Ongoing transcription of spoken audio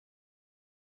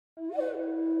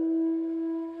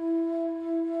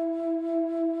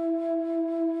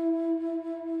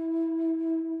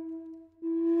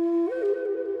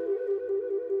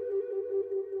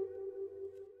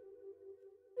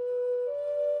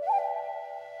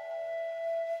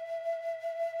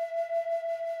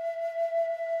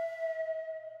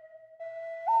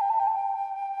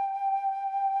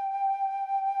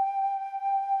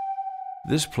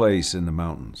This place in the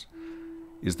mountains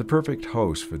is the perfect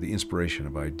host for the inspiration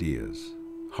of ideas,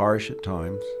 harsh at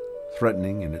times,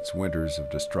 threatening in its winters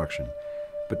of destruction,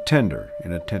 but tender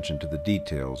in attention to the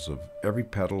details of every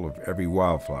petal of every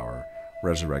wildflower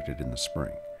resurrected in the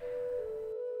spring.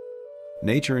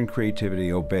 Nature and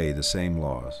creativity obey the same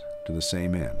laws to the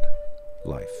same end,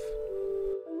 life.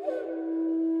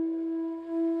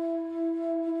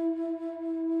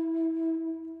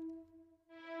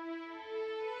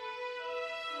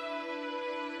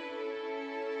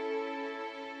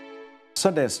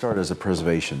 Sundance started as a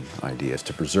preservation idea,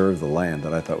 to preserve the land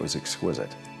that I thought was exquisite.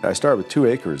 I started with 2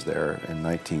 acres there in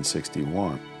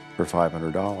 1961 for $500,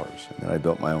 and then I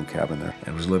built my own cabin there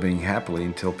and was living happily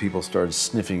until people started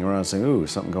sniffing around saying, ooh,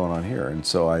 something going on here. And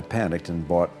so I panicked and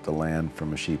bought the land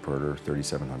from a sheep herder,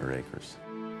 3,700 acres.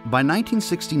 By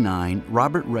 1969,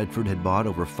 Robert Redford had bought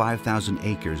over 5,000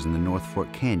 acres in the North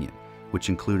Fork Canyon, which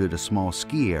included a small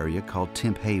ski area called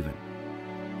Temp Haven.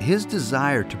 His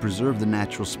desire to preserve the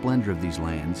natural splendor of these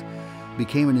lands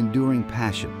became an enduring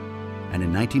passion, and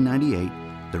in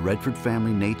 1998, the Redford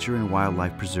Family Nature and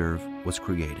Wildlife Preserve was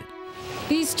created.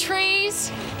 These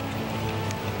trees,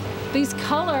 these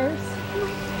colors,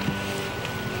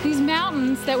 these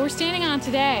mountains that we're standing on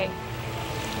today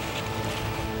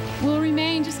will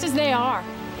remain just as they are,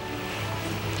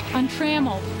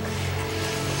 untrammeled.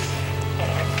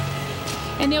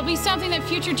 And there'll be something that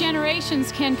future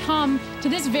generations can come to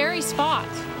this very spot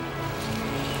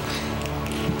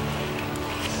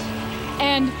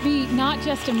and be not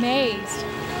just amazed,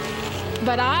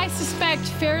 but I suspect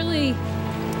fairly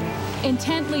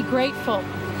intently grateful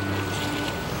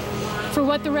for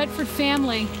what the Redford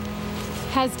family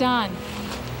has done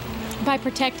by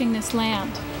protecting this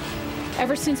land.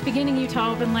 Ever since beginning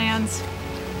Utah Open Lands,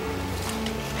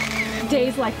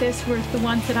 days like this were the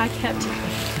ones that I kept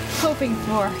hoping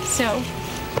for. So,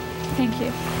 thank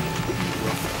you.